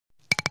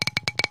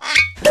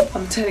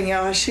I'm telling you,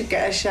 I should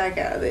get a shag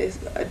out of this.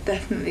 I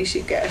definitely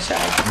should get a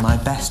shag. My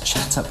best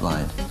chat-up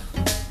line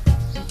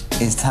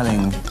is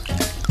telling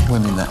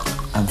women that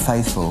I'm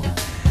faithful.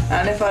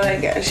 And if I don't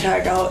get a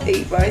shag, I'll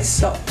eat my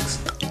socks.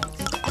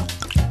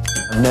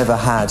 I've never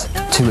had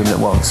two women at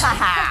once.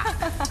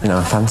 You know,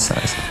 I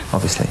fantasise,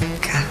 obviously.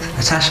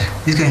 Natasha,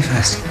 who's going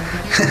first?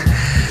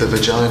 The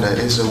vagina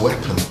is a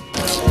weapon.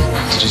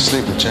 Did you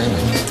sleep with Jamie?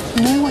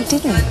 No, I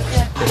didn't.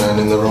 And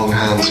in the wrong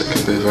hands, it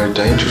can be a very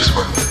dangerous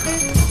weapon.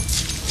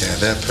 Yeah,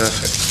 they're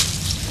perfect.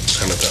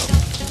 Annabelle.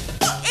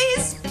 What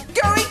is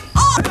going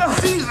on?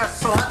 She's a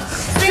slut!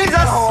 She's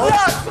a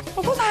slut!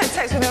 Of course I had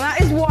sex with him. That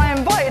is why I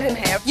invited him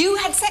here. You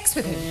had sex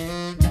with him?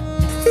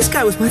 This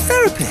guy was my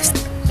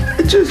therapist.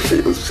 I just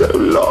feel so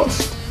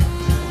lost.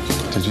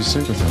 Did you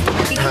sleep with him?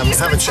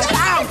 Have a chat.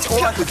 Out!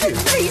 All right with you.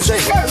 Please, go.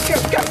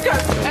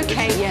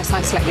 Okay, yes,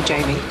 I slept with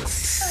Jamie.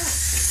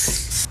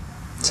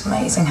 It's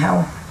amazing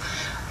how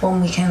one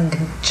weekend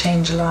can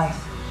change a life.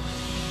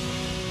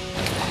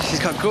 She's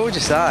got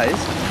gorgeous eyes.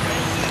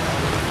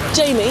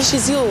 Jamie,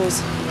 she's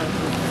yours.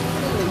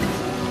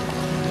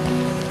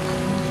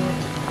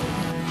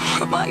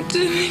 What am I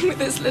doing with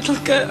this little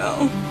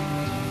girl?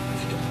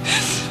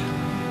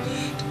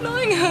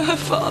 Denying her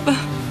father.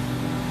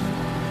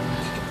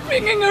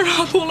 Bringing her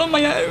up all on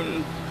my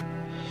own.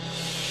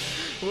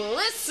 Well,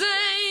 this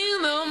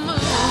ain't the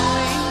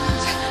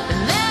movies,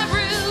 and there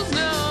is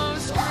no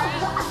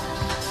script.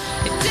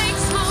 It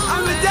takes more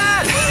I'm the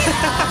dad!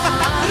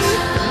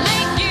 to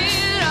make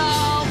it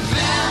all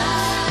fit.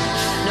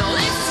 No,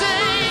 this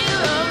ain't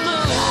the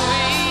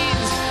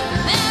movies,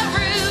 and there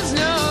is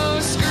no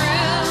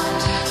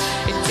script.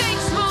 It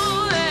takes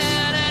more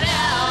than an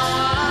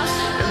hour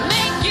to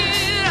make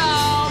it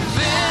all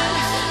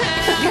fit.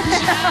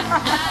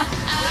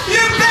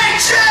 You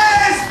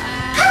bitches!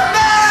 Come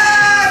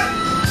back!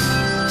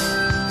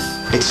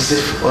 It's as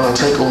if when I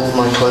take all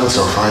my clothes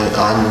off,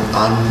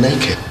 I'm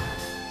naked.